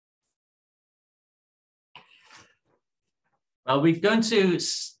Well, we're going to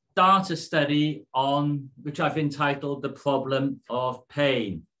start a study on which I've entitled The Problem of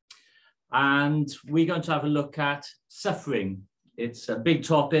Pain. And we're going to have a look at suffering. It's a big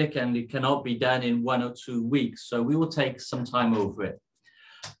topic and it cannot be done in 1 or 2 weeks. So we will take some time over it.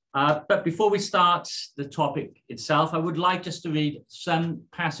 But before we start the topic itself, I would like just to read some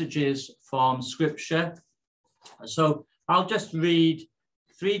passages from Scripture. So I'll just read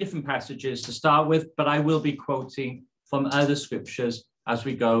 3 different passages to start with, but I will be quoting from other scriptures as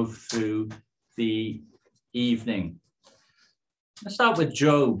we go through the evening. Let's start with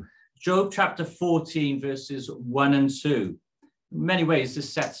Job. Job chapter 14, verses 1 and 2. In many ways,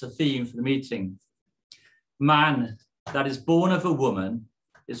 this sets a theme for the meeting. Man that is born of a woman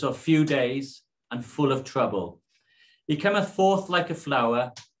is of few days and full of trouble. He cometh forth like a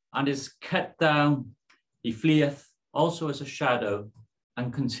flower and is cut down. He fleeth also as a shadow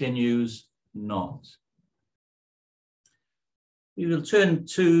and continues not. We will turn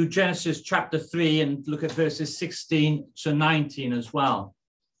to Genesis chapter 3 and look at verses 16 to 19 as well.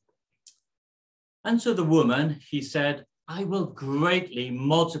 Unto the woman he said, I will greatly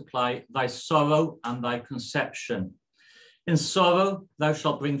multiply thy sorrow and thy conception. In sorrow thou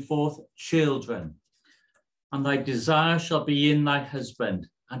shalt bring forth children, and thy desire shall be in thy husband,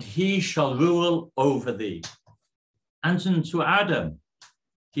 and he shall rule over thee. And unto Adam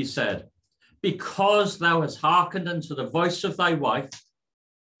he said, because thou hast hearkened unto the voice of thy wife,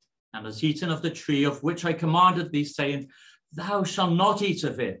 and hast eaten of the tree of which I commanded thee, saying, thou shalt not eat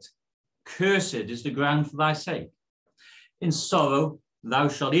of it. Cursed is the ground for thy sake. In sorrow thou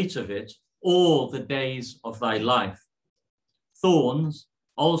shalt eat of it all the days of thy life. Thorns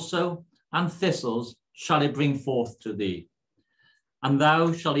also and thistles shall it bring forth to thee, and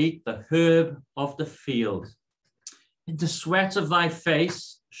thou shalt eat the herb of the field. In the sweat of thy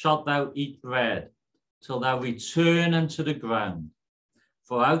face shalt thou eat bread, till thou return unto the ground.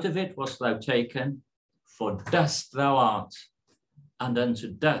 For out of it wast thou taken, for dust thou art, and unto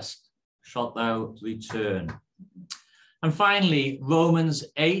dust shalt thou return. And finally, Romans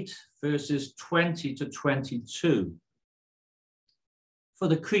 8, verses 20 to 22. For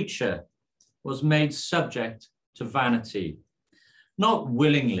the creature was made subject to vanity, not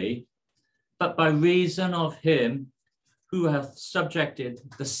willingly, but by reason of him who hath subjected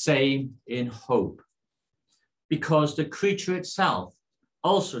the same in hope, because the creature itself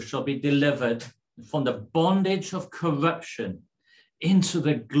also shall be delivered from the bondage of corruption into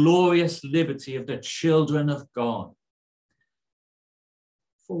the glorious liberty of the children of God.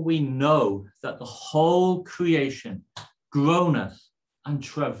 For we know that the whole creation groaneth and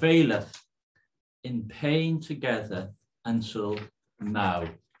travaileth in pain together until now.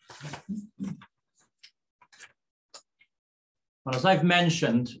 Well, as I've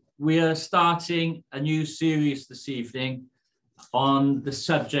mentioned, we are starting a new series this evening on the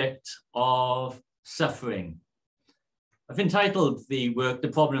subject of suffering. I've entitled the work The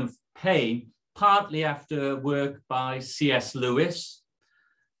Problem of Pain, partly after work by C.S. Lewis,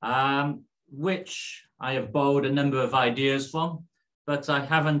 which I have borrowed a number of ideas from, but I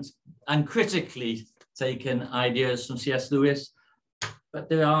haven't uncritically taken ideas from C.S. Lewis, but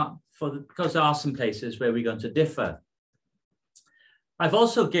because there are some places where we're going to differ. I've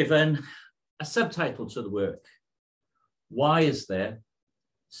also given a subtitle to the work. Why is there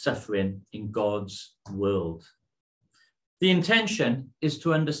suffering in God's world? The intention is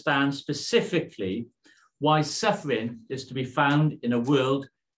to understand specifically why suffering is to be found in a world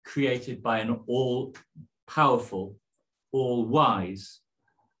created by an all-powerful, all-wise,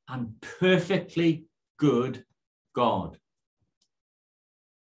 and perfectly good God.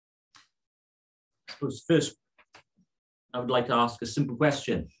 I suppose first, I would like to ask a simple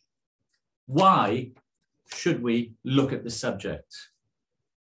question. Why should we look at the subject?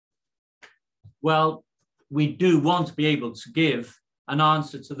 Well, we do want to be able to give an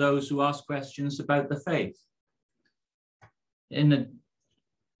answer to those who ask questions about the faith. In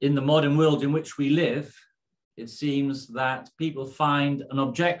the modern world in which we live, it seems that people find an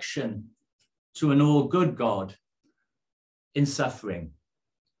objection to an all-good God in suffering.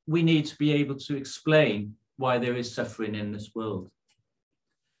 We need to be able to explain why there is suffering in this world.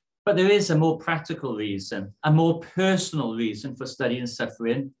 But there is a more practical reason, a more personal reason for studying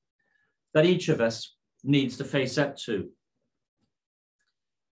suffering that each of us needs to face up to.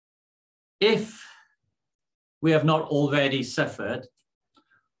 If we have not already suffered,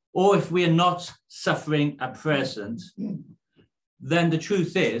 or if we are not suffering at present, then the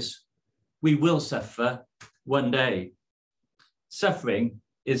truth is we will suffer one day. Suffering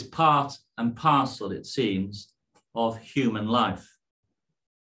is part and parcel, it seems, of human life.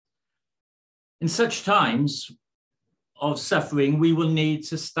 In such times of suffering, we will need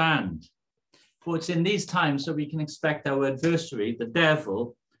to stand. For it's in these times that we can expect our adversary, the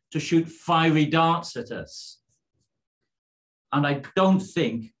devil, to shoot fiery darts at us. And I don't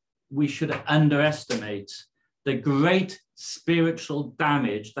think we should underestimate the great spiritual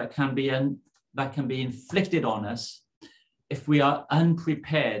damage that can be inflicted on us if we are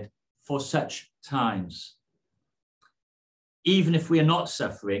unprepared for such times. Even if we are not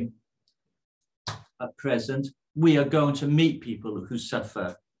suffering at present, we are going to meet people who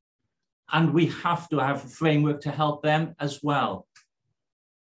suffer. And we have to have a framework to help them as well.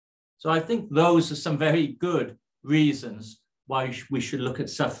 So I think those are some very good reasons why we should look at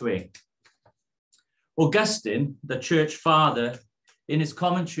suffering. Augustine, the church father, in his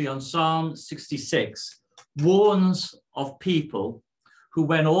commentary on Psalm 66, warns of people who,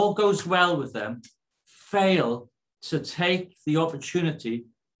 when all goes well with them, fail to take the opportunity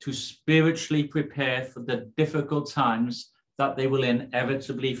to spiritually prepare for the difficult times that they will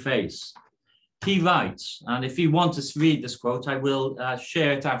inevitably face. He writes, and if you want to read this quote, I will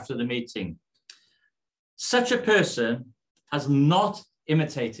share it after the meeting. Such a person has not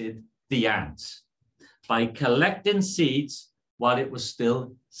imitated the ant by collecting seeds while it was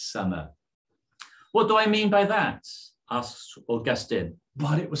still summer. What do I mean by that? Asks Augustine.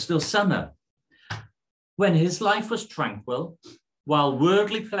 While it was still summer. When his life was tranquil, while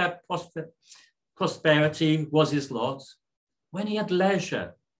worldly prosperity was his lot, when he had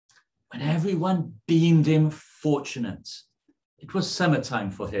leisure, when everyone deemed him fortunate, it was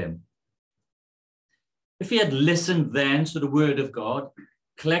summertime for him. If he had listened then to the word of God,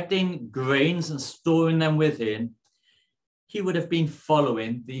 collecting grains and storing them within, he would have been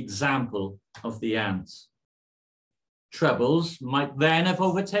following the example of the ant. Troubles might then have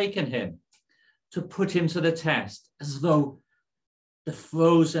overtaken him to put him to the test, as though the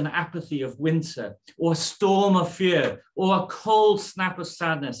frozen apathy of winter, or a storm of fear, or a cold snap of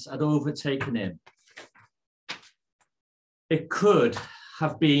sadness had overtaken him. It could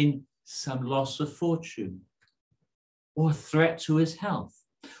have been some loss of fortune, or a threat to his health,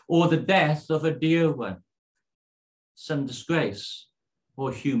 or the death of a dear one, some disgrace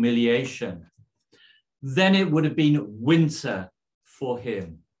or humiliation. Then it would have been winter for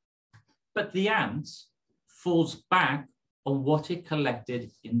him. But the ant falls back on what it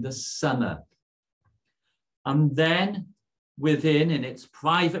collected in the summer. And then within, in its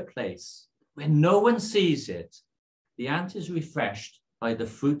private place, where no one sees it, the ant is refreshed by the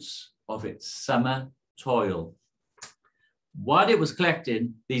fruits of its summer toil. While it was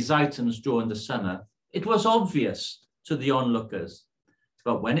collecting these items during the summer, it was obvious to the onlookers,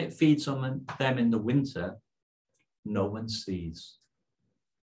 but when it feeds on them in the winter, no one sees.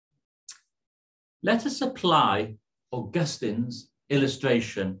 Let us apply Augustine's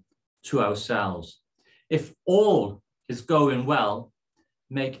illustration to ourselves. If all is going well,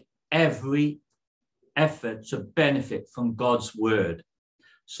 make every effort to benefit from God's word,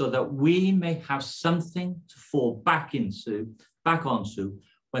 so that we may have something to fall back onto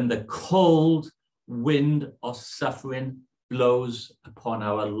when the cold wind of suffering blows upon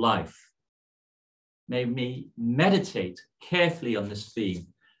our life. May we meditate carefully on this theme,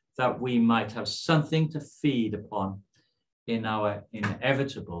 that we might have something to feed upon in our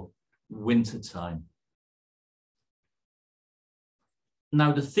inevitable wintertime.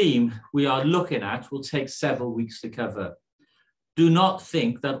 Now, the theme we are looking at will take several weeks to cover. Do not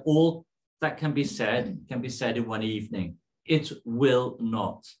think that all that can be said in one evening. It will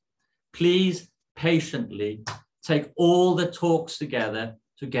not. Please patiently take all the talks together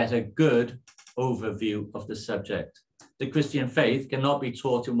to get a good overview of the subject. The Christian faith cannot be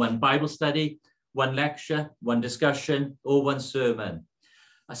taught in one Bible study, one lecture, one discussion, or one sermon.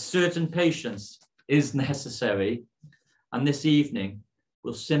 A certain patience is necessary, and this evening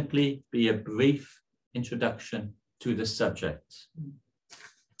will simply be a brief introduction to the subject.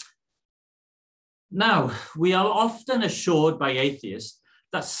 Now, we are often assured by atheists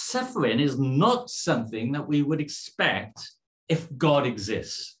that suffering is not something that we would expect if God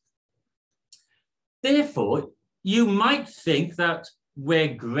exists. Therefore, you might think that where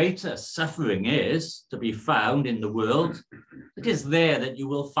greater suffering is to be found in the world, it is there that you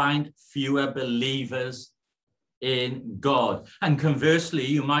will find fewer believers in God. And conversely,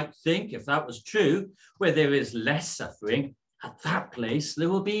 you might think, if that was true, where there is less suffering, at that place there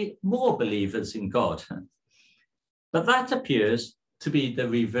will be more believers in God. But that appears to be the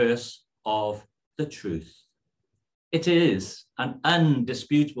reverse of the truth. It is an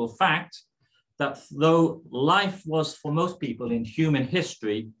undisputable fact that though life was for most people in human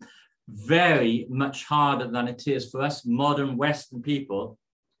history very much harder than it is for us modern Western people,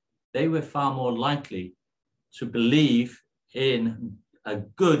 they were far more likely to believe in a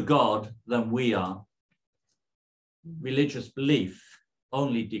good God than we are. Religious belief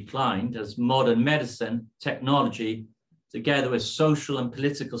only declined as modern medicine, technology, together with social and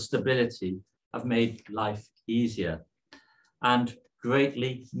political stability, have made life easier and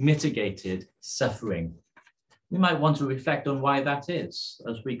greatly mitigated suffering. We might want to reflect on why that is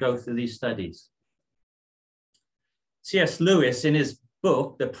as we go through these studies. C.S. Lewis, in his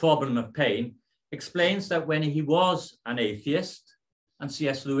book, The Problem of Pain, explains that when he was an atheist, and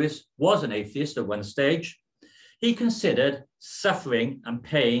C.S. Lewis was an atheist at one stage, he considered suffering and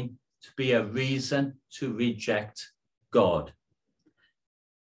pain to be a reason to reject God.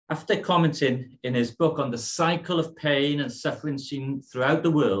 After commenting in his book on the cycle of pain and suffering seen throughout the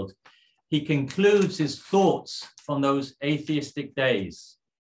world, he concludes his thoughts from those atheistic days.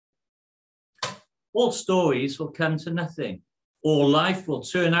 All stories will come to nothing. All life will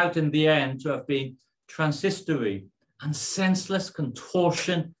turn out in the end to have been transitory and senseless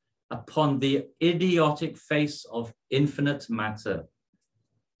contortion upon the idiotic face of infinite matter.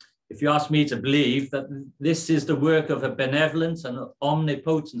 If you ask me to believe that this is the work of a benevolent and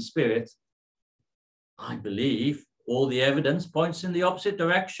omnipotent spirit, I believe all the evidence points in the opposite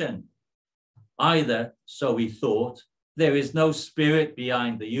direction. Either, so we thought, there is no spirit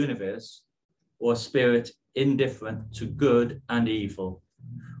behind the universe, or a spirit indifferent to good and evil,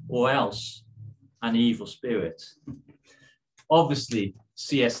 or else an evil spirit. Obviously,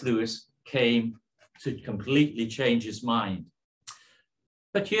 C.S. Lewis came to completely change his mind.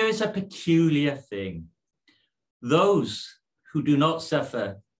 But here is a peculiar thing. Those who do not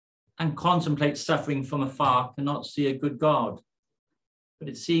suffer and contemplate suffering from afar cannot see a good God. But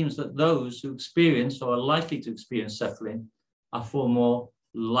it seems that those who experience or are likely to experience suffering are far more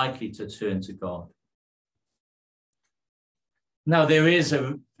likely to turn to God. Now, there is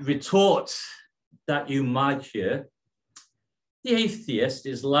a retort that you might hear. The atheist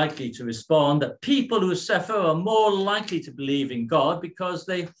is likely to respond that people who suffer are more likely to believe in God because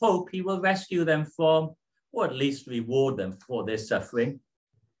they hope he will rescue them from, or at least reward them for their suffering.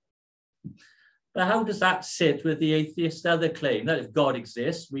 But how does that sit with the atheist's other claim that if God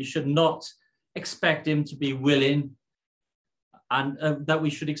exists, we should not expect him to be willing, and that we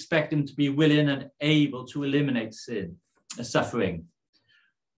should expect him to be willing and able to eliminate sin, suffering?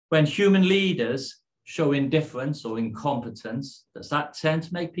 When human leaders show indifference or incompetence, does that tend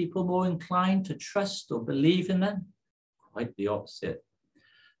to make people more inclined to trust or believe in them? Quite the opposite.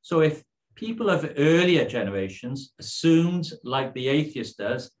 So if people of earlier generations assumed, like the atheist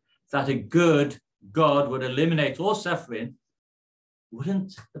does, that a good God would eliminate all suffering,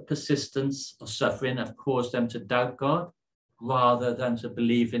 wouldn't the persistence of suffering have caused them to doubt God rather than to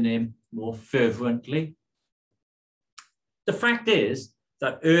believe in him more fervently? The fact is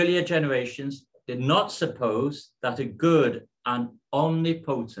that earlier generations did not suppose that a good and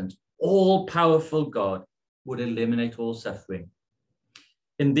omnipotent, all-powerful God would eliminate all suffering.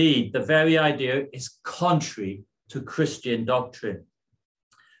 Indeed, the very idea is contrary to Christian doctrine,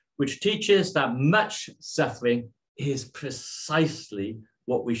 which teaches that much suffering is precisely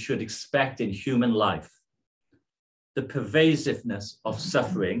what we should expect in human life. The pervasiveness of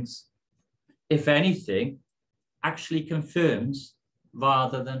sufferings, if anything, actually confirms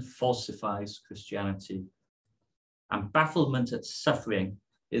rather than falsifies Christianity. And bafflement at suffering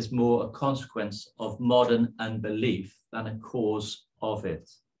is more a consequence of modern unbelief than a cause of it.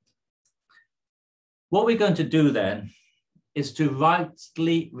 What we're going to do then is to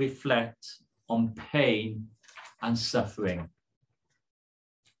rightly reflect on pain and suffering.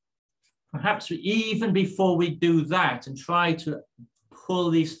 Perhaps even before we do that and try to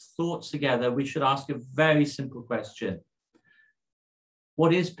pull these thoughts together, we should ask a very simple question.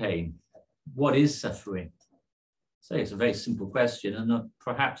 What is pain? What is suffering? So it's a very simple question, and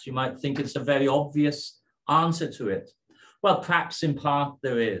perhaps you might think it's a very obvious answer to it. Well, perhaps in part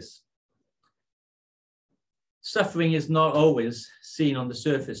there is. Suffering is not always seen on the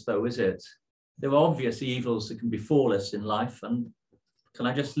surface, though, is it? There are obvious evils that can befall us in life, and can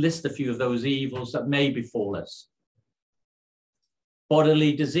I just list a few of those evils that may befall us?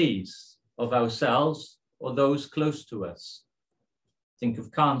 Bodily disease of ourselves or those close to us. Think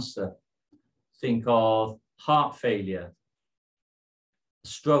of cancer. Think of heart failure,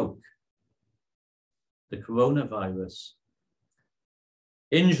 stroke, the coronavirus.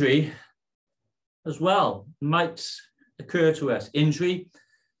 Injury as well might occur to us. Injury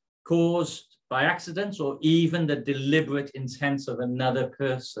caused by accidents or even the deliberate intent of another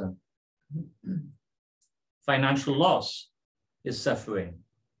person. Financial loss is suffering.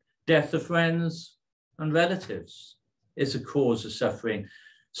 Death of friends and relatives is a cause of suffering.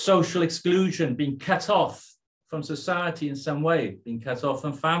 Social exclusion, being cut off from society in some way, being cut off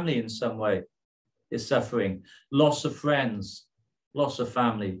from family in some way is suffering. Loss of friends, loss of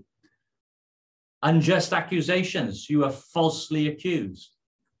family. Unjust accusations, you are falsely accused,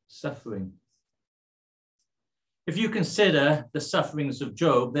 suffering. If you consider the sufferings of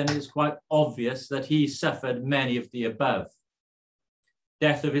Job, then it's quite obvious that he suffered many of the above.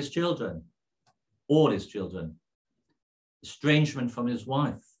 Death of his children, all his children, estrangement from his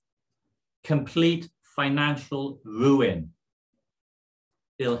wife, complete financial ruin,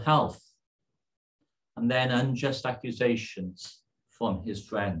 ill health, and then unjust accusations from his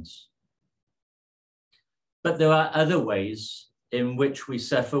friends. But there are other ways in which we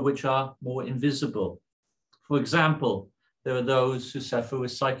suffer which are more invisible. For example, there are those who suffer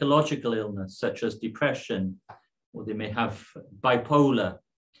with psychological illness, such as depression, or they may have bipolar,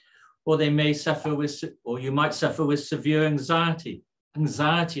 or they may suffer with, or you might suffer with severe anxiety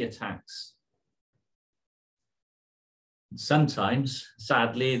attacks. Sometimes,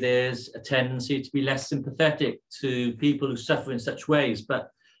 sadly, there's a tendency to be less sympathetic to people who suffer in such ways, but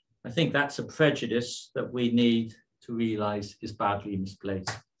I think that's a prejudice that we need to realize is badly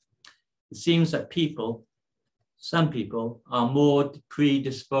misplaced. It seems that some people are more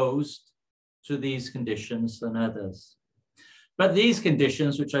predisposed to these conditions than others. But these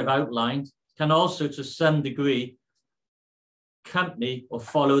conditions, which I've outlined, can also to some degree accompany or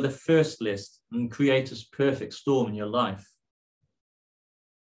follow the first list and create a perfect storm in your life.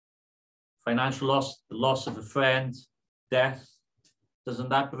 Financial loss, the loss of a friend, death, doesn't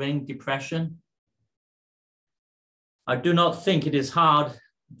that bring depression? I do not think it is hard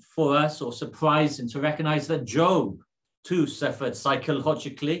for us or surprising to recognize that Job too suffered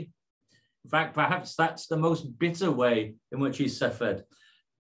psychologically. In fact, perhaps that's the most bitter way in which he suffered.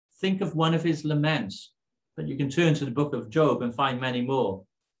 Think of one of his laments, but you can turn to the book of Job and find many more.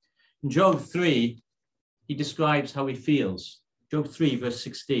 In Job 3, he describes how he feels. Job 3, verse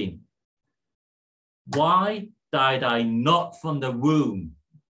 16. Why died I not from the womb?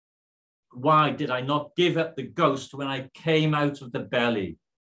 Why did I not give up the ghost when I came out of the belly?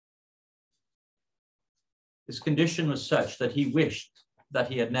 His condition was such that he wished that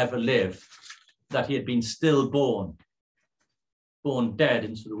he had never lived, that he had been stillborn, born dead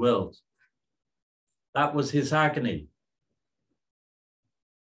into the world. That was his agony.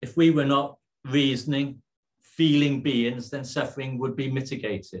 If we were not reasoning, feeling beings, then suffering would be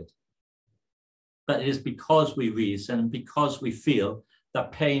mitigated. But it is because we reason, because we feel,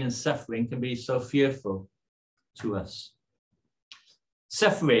 that pain and suffering can be so fearful to us.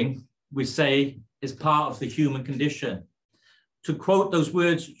 Suffering, we say, is part of the human condition. To quote those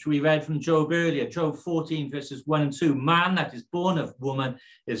words which we read from Job earlier, Job 14, verses 1 and 2, man that is born of woman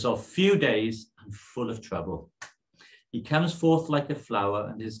is of few days and full of trouble. He comes forth like a flower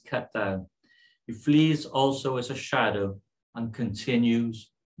and is cut down. He flees also as a shadow and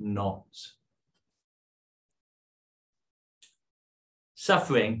continues not.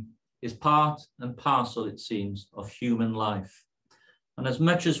 Suffering is part and parcel, it seems, of human life. And as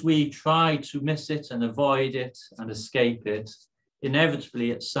much as we try to miss it and avoid it and escape it,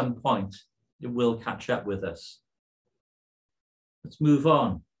 inevitably at some point, it will catch up with us. Let's move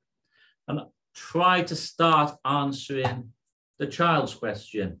on and try to start answering the child's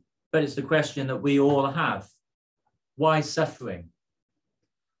question, but it's the question that we all have. Why suffering?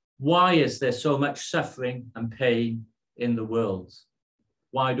 Why is there so much suffering and pain in the world?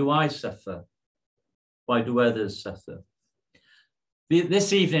 Why do I suffer? Why do others suffer?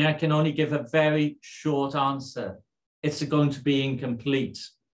 This evening, I can only give a very short answer. It's going to be incomplete.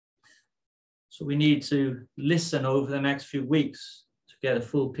 So we need to listen over the next few weeks to get a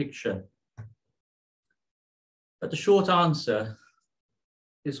full picture. But the short answer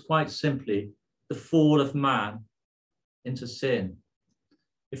is quite simply the fall of man into sin.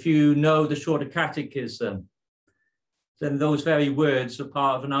 If you know the Shorter Catechism, then those very words are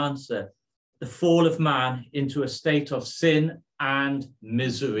part of an answer. The fall of man into a state of sin and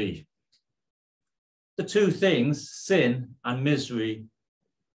misery. The two things, sin and misery,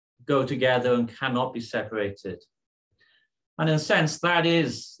 go together and cannot be separated. And in a sense, that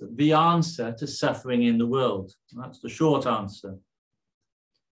is the answer to suffering in the world. That's the short answer.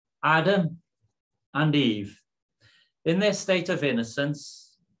 Adam and Eve, in their state of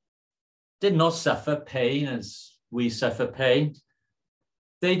innocence, did not suffer pain as we suffer pain.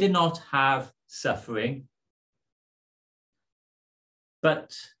 They did not have suffering.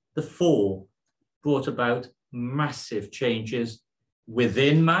 But the fall brought about massive changes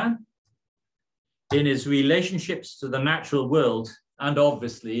within man, in his relationships to the natural world, and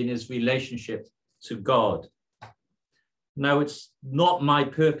obviously in his relationship to God. Now, it's not my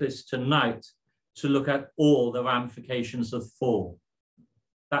purpose tonight to look at all the ramifications of the fall.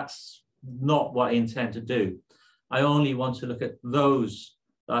 That's not what I intend to do. I only want to look at those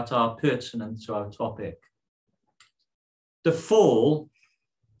that are pertinent to our topic. The fall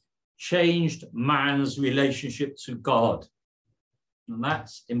changed man's relationship to God. And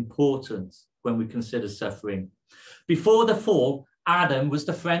that's important when we consider suffering. Before the fall, Adam was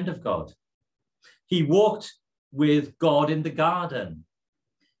the friend of God. He walked with God in the garden.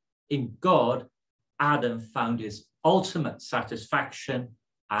 In God, Adam found his ultimate satisfaction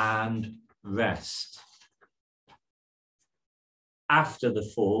and rest. After the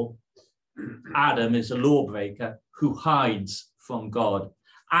fall, Adam is a lawbreaker who hides from God.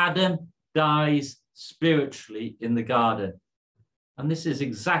 Adam dies spiritually in the garden. And this is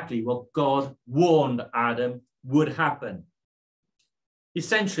exactly what God warned Adam would happen.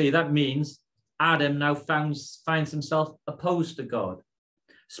 Essentially, that means Adam now finds himself opposed to God.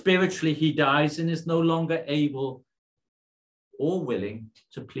 Spiritually, he dies and is no longer able or willing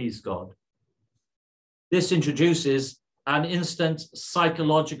to please God. This introduces an instant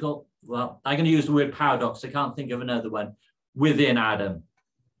psychological, well, I'm going to use the word paradox, I can't think of another one, within Adam.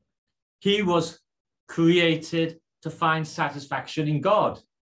 He was created to find satisfaction in God.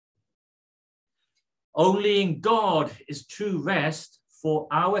 Only in God is true rest for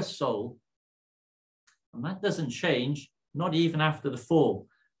our soul. And that doesn't change, not even after the fall.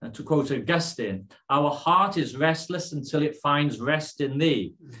 And to quote Augustine, our heart is restless until it finds rest in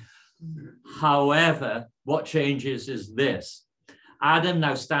thee. However, what changes is this. Adam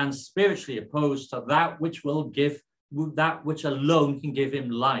now stands spiritually opposed to that which alone can give him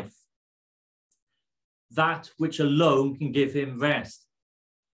life. That which alone can give him rest.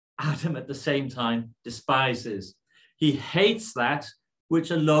 Adam at the same time despises. He hates that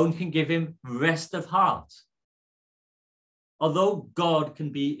which alone can give him rest of heart. Although God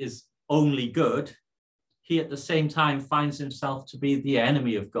can be his only good, he at the same time finds himself to be the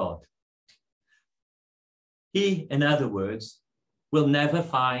enemy of God. He, in other words, will never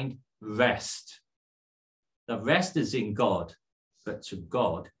find rest. The rest is in God, but to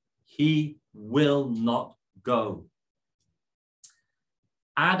God, he will not go.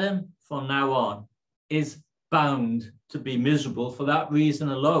 Adam, from now on, is bound to be miserable for that reason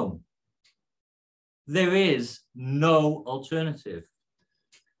alone. There is no alternative.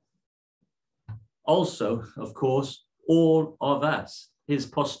 Also, of course, all of us, his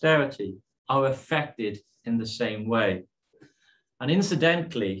posterity, are affected in the same way. And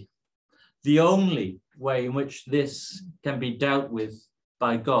incidentally, the only way in which this can be dealt with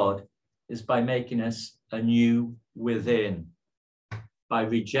by God is by making us anew within, by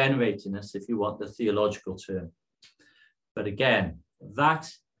regenerating us, if you want the theological term. But again,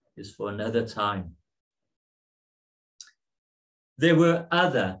 that is for another time. There were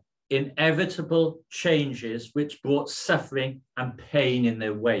other inevitable changes which brought suffering and pain in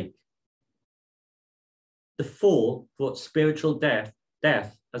their wake. The fall brought spiritual death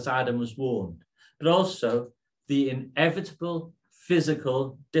as Adam was warned, but also the inevitable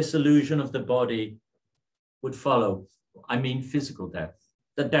physical dissolution of the body would follow. I mean physical death,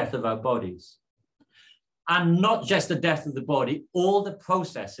 the death of our bodies. And not just the death of the body, all the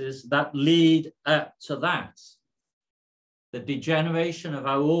processes that lead up to that. The degeneration of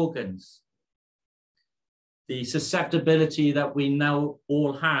our organs, the susceptibility that we now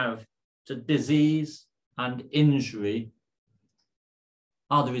all have to disease and injury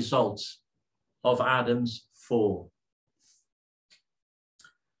are the results of Adam's fall.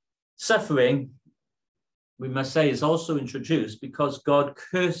 Suffering, we must say, is also introduced because God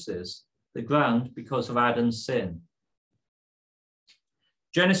curses the ground because of Adam's sin.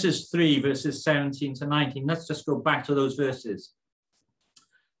 Genesis 3, verses 17 to 19. Let's just go back to those verses.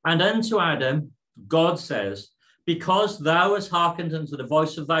 And unto Adam, God says, because thou hast hearkened unto the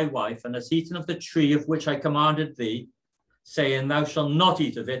voice of thy wife, and hast eaten of the tree of which I commanded thee, saying, thou shalt not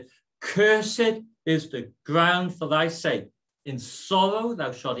eat of it, cursed is the ground for thy sake. In sorrow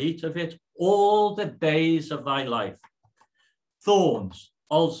thou shalt eat of it all the days of thy life. Thorns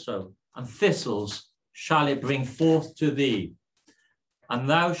also and thistles shall it bring forth to thee. And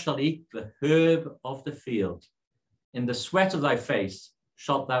thou shalt eat the herb of the field. In the sweat of thy face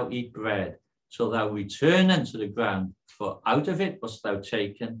shalt thou eat bread, till thou return unto the ground, for out of it wast thou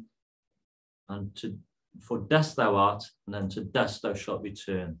taken, and for dust thou art, and unto dust thou shalt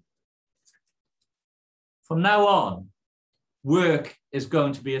return. From now on, work is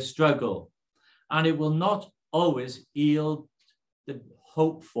going to be a struggle, and it will not always yield the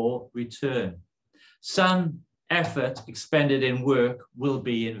hoped for return. Some effort expended in work will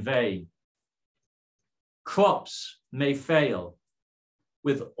be in vain. Crops may fail.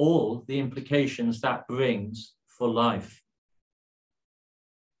 with all the implications that brings for life.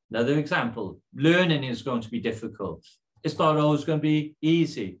 Another example, learning is going to be difficult. It's not always going to be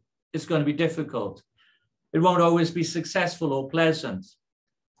easy. It's going to be difficult. It won't always be successful or pleasant.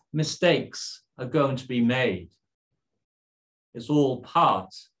 Mistakes are going to be made. It's all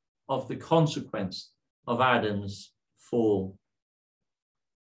part of the consequence of Adam's fall.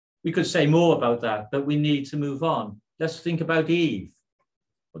 We could say more about that, but we need to move on. Let's think about Eve.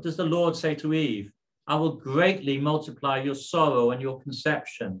 What does the Lord say to Eve? I will greatly multiply your sorrow and your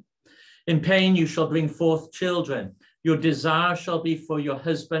conception. In pain you shall bring forth children. Your desire shall be for your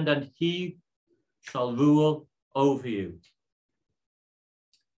husband, and he shall rule over you.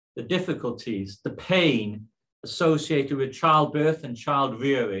 The difficulties, the pain associated with childbirth and child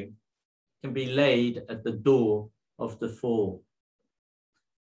rearing can be laid at the door of the fall.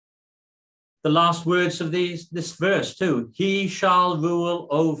 The last words of this verse too, he shall rule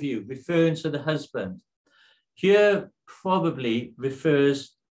over you, referring to the husband. Here probably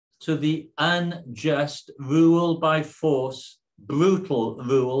refers to the unjust rule by force, brutal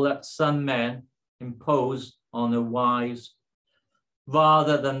rule that some men impose on their wives,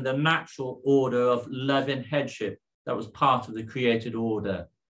 rather than the natural order of loving headship that was part of the created order.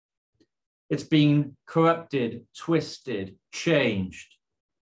 It's been corrupted, twisted, changed.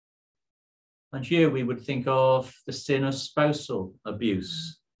 And here we would think of the sin of spousal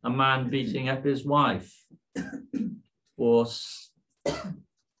abuse, a man beating up his wife, or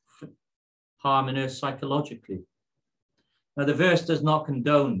harming her psychologically. Now, the verse does not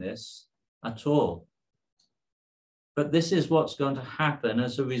condone this at all. But this is what's going to happen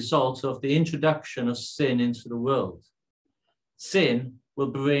as a result of the introduction of sin into the world. Sin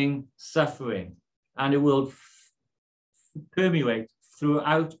will bring suffering, and it will permeate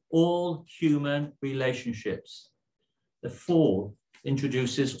throughout all human relationships. The fall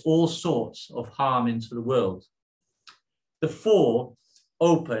introduces all sorts of harm into the world. The fall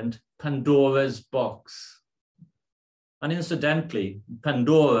opened Pandora's box. And incidentally,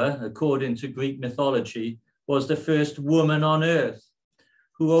 Pandora, according to Greek mythology, was the first woman on earth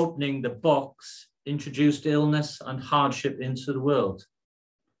who, opening the box, introduced illness and hardship into the world.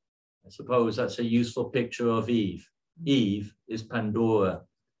 I suppose that's a useful picture of Eve. Eve is Pandora.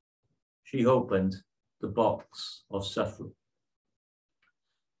 She opened the box of suffering.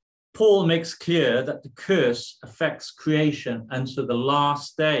 Paul makes clear that the curse affects creation unto the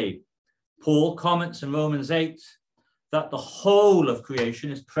last day. Paul comments in Romans 8 that the whole of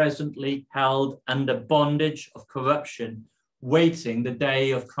creation is presently held under bondage of corruption, waiting the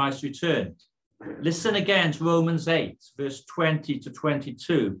day of Christ's return. Listen again to Romans 8, verse 20 to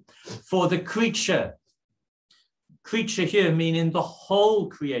 22. For the creature here meaning the whole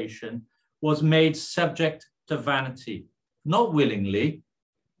creation, was made subject to vanity, not willingly,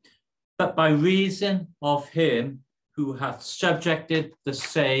 but by reason of him who hath subjected the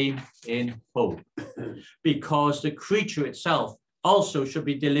same in hope, because the creature itself also shall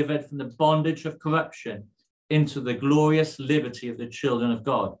be delivered from the bondage of corruption into the glorious liberty of the children of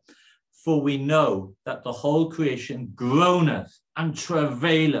God. For we know that the whole creation groaneth and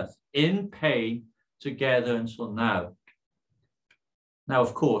travaileth in pain together until now. Now,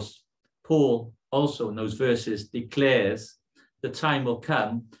 of course, Paul also in those verses declares the time will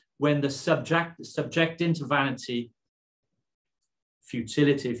come when the subjecting to vanity,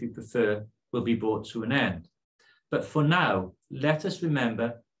 futility if you prefer, will be brought to an end. But for now, let us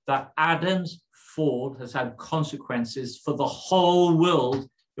remember that Adam's fall has had consequences for the whole world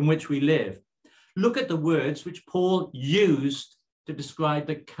in which we live. Look at the words which Paul used to describe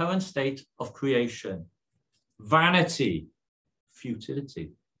the current state of creation. Vanity,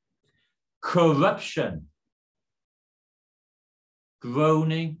 futility. Corruption,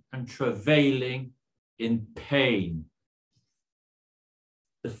 groaning and travailing in pain.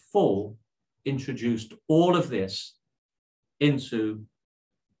 The fall introduced all of this into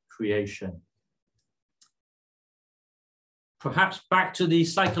creation. Perhaps back to the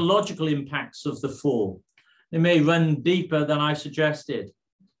psychological impacts of the fall. They may run deeper than I suggested.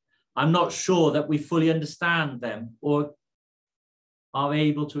 I'm not sure that we fully understand them or are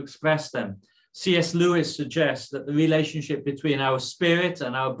able to express them. C.S. Lewis suggests that the relationship between our spirit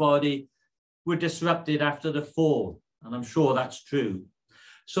and our body were disrupted after the fall, and I'm sure that's true.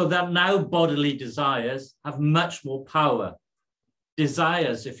 So that now bodily desires have much more power.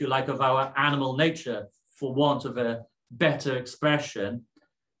 Desires, if you like, of our animal nature, for want of a better expression,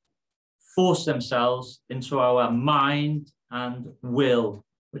 force themselves into our mind and will,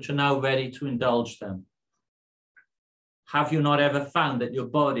 which are now ready to indulge them. Have you not ever found that your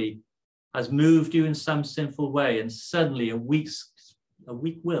body has moved you in some sinful way, and suddenly a a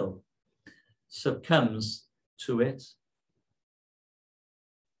weak will, succumbs to it,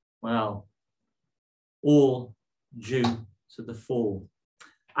 well, all due to the fall.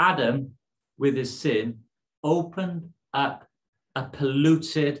 Adam, with his sin, opened up a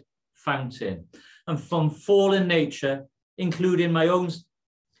polluted fountain. And from fallen nature, including my own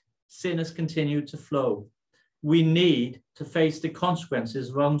sin, has continued to flow. We need to face the consequences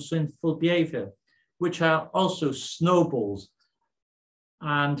of our own sinful behavior, which are also snowballs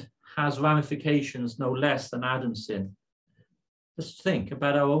and has ramifications no less than Adam's sin. Let's think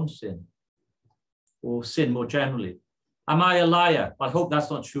about our own sin, or sin more generally. Am I a liar? I hope that's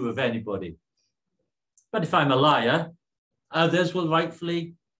not true of anybody. But if I'm a liar, others will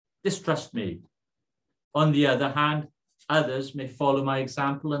rightfully distrust me. On the other hand, others may follow my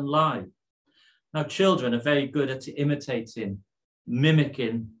example and lie. Now, children are very good at imitating,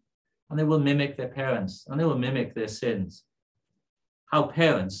 mimicking, and they will mimic their parents, and they will mimic their sins. How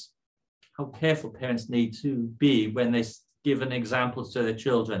careful parents need to be when they give an example to their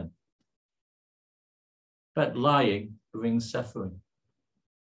children. But lying brings suffering.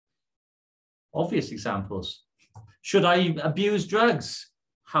 Obvious examples. Should I abuse drugs?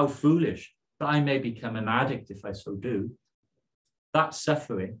 How foolish. But I may become an addict if I so do. That's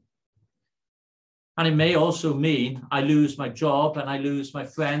suffering. And it may also mean I lose my job, and I lose my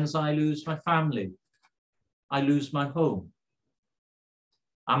friends, and I lose my family. I lose my home.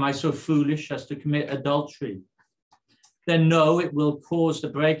 Am I so foolish as to commit adultery? Then no, it will cause the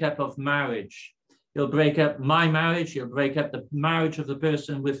breakup of marriage. It'll break up my marriage. It'll break up the marriage of the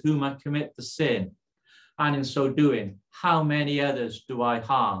person with whom I commit the sin. And in so doing, how many others do I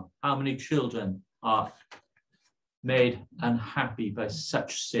harm? How many children are made unhappy by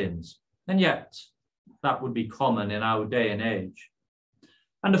such sins? And yet, that would be common in our day and age.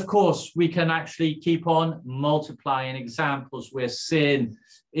 And of course, we can actually keep on multiplying examples where sin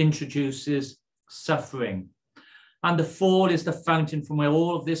introduces suffering. And the fall is the fountain from where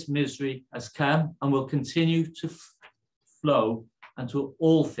all of this misery has come and will continue to flow until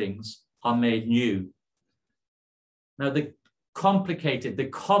all things are made new. Now, the complex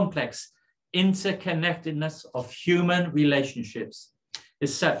interconnectedness of human relationships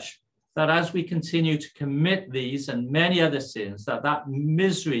is such that as we continue to commit these and many other sins, that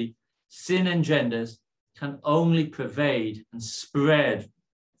misery sin engenders can only pervade and spread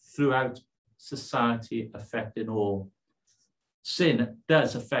throughout society, affecting all. Sin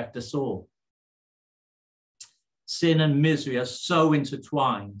does affect us all. Sin and misery are so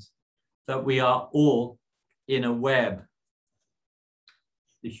intertwined that we are all in a web.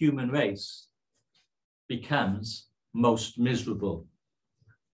 The human race becomes most miserable.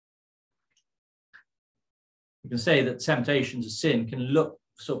 You can say that temptations of sin can look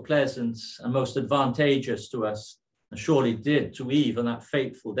so pleasant and most advantageous to us, and surely did to Eve on that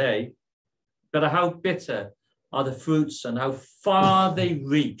fateful day. But how bitter are the fruits and how far they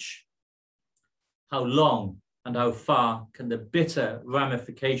reach. How long and how far can the bitter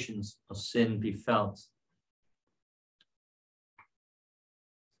ramifications of sin be felt?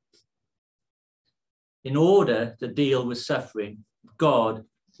 In order to deal with suffering, God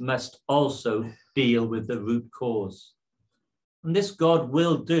must also deal with the root cause. And this God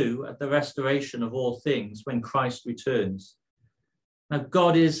will do at the restoration of all things when Christ returns. Now,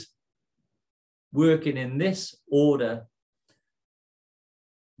 God is working in this order,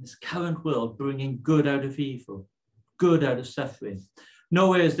 this current world, bringing good out of evil, good out of suffering.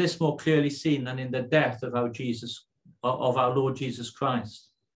 Nowhere is this more clearly seen than in the death of our Lord Jesus Christ.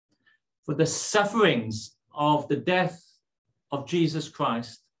 For the sufferings of the death of Jesus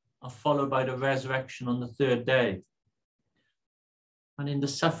Christ are followed by the resurrection on the third day. And in the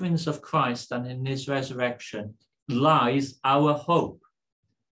sufferings of Christ and in his resurrection lies our hope.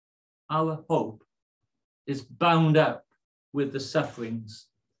 Our hope is bound up with the sufferings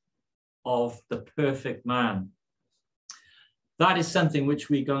of the perfect man. That is something which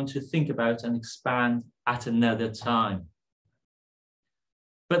we're going to think about and expand at another time.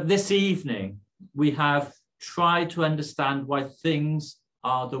 But this evening, we have tried to understand why things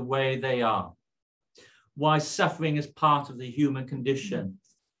are the way they are, why suffering is part of the human condition.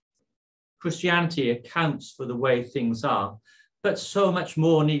 Christianity accounts for the way things are, but so much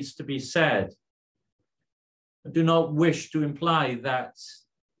more needs to be said. I do not wish to imply that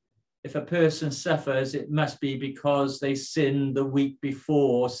if a person suffers, it must be because they sinned the week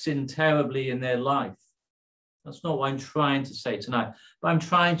before, or sinned terribly in their life. That's not what I'm trying to say tonight, but I'm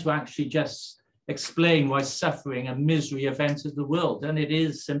trying to actually just explain why suffering and misery have entered the world, and it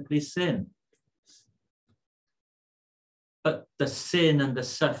is simply sin. But the sin and the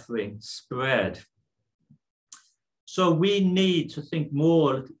suffering spread. So we need to think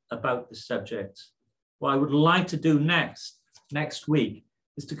more about the subject. What I would like to do next week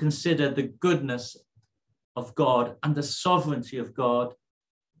is to consider the goodness of God and the sovereignty of God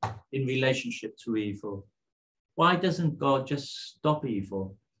in relationship to evil. Why doesn't God just stop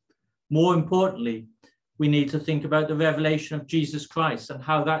evil? More importantly, we need to think about the revelation of Jesus Christ and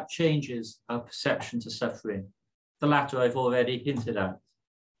how that changes our perception to suffering. The latter I've already hinted at.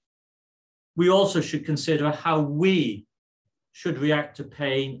 We also should consider how we should react to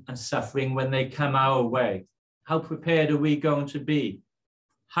pain and suffering when they come our way. How prepared are we going to be?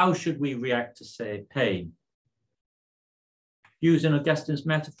 How should we react to, say, pain? Using Augustine's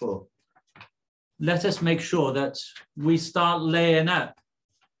metaphor, let us make sure that we start laying up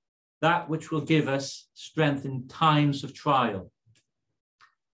that which will give us strength in times of trial.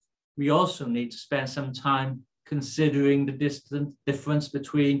 We also need to spend some time considering the difference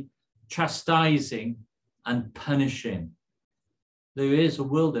between chastising and punishing. There is a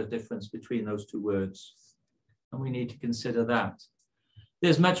world of difference between those two words, and we need to consider that.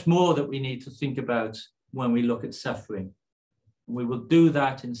 There's much more that we need to think about when we look at suffering. We will do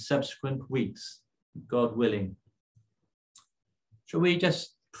that in subsequent weeks, God willing. Shall we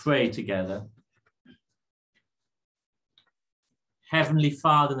just pray together? Heavenly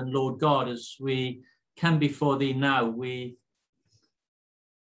Father and Lord God, as we come before thee now, we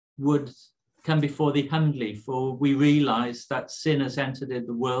would come before thee humbly, for we realize that sin has entered in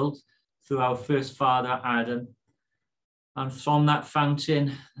the world through our first father, Adam. And from that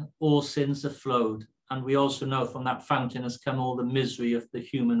fountain, all sins have flowed. And we also know from that fountain has come all the misery of the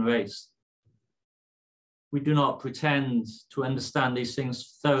human race. We do not pretend to understand these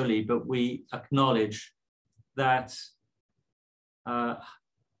things thoroughly, but we acknowledge that,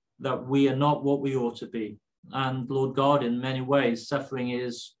 that we are not what we ought to be. And Lord God, in many ways, suffering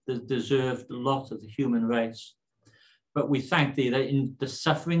is the deserved lot of the human race. But we thank thee that in the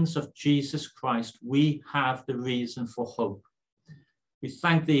sufferings of Jesus Christ, we have the reason for hope. We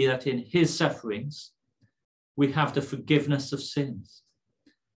thank thee that in his sufferings, we have the forgiveness of sins.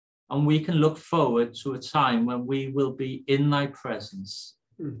 And we can look forward to a time when we will be in thy presence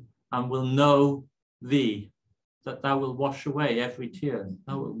and will know thee, that thou wilt wash away every tear,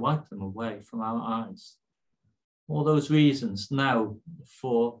 thou wilt wipe them away from our eyes. All those reasons now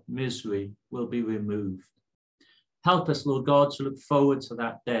for misery will be removed. Help us, Lord God, to look forward to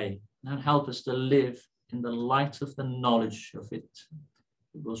that day, and help us to live in the light of the knowledge of it.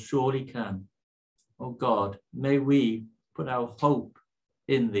 It will surely come. Oh God, may we put our hope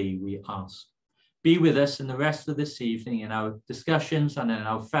in thee, we ask. Be with us in the rest of this evening in our discussions and in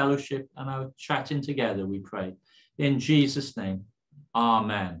our fellowship and our chatting together, we pray. In Jesus' name,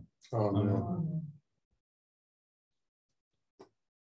 amen. Amen.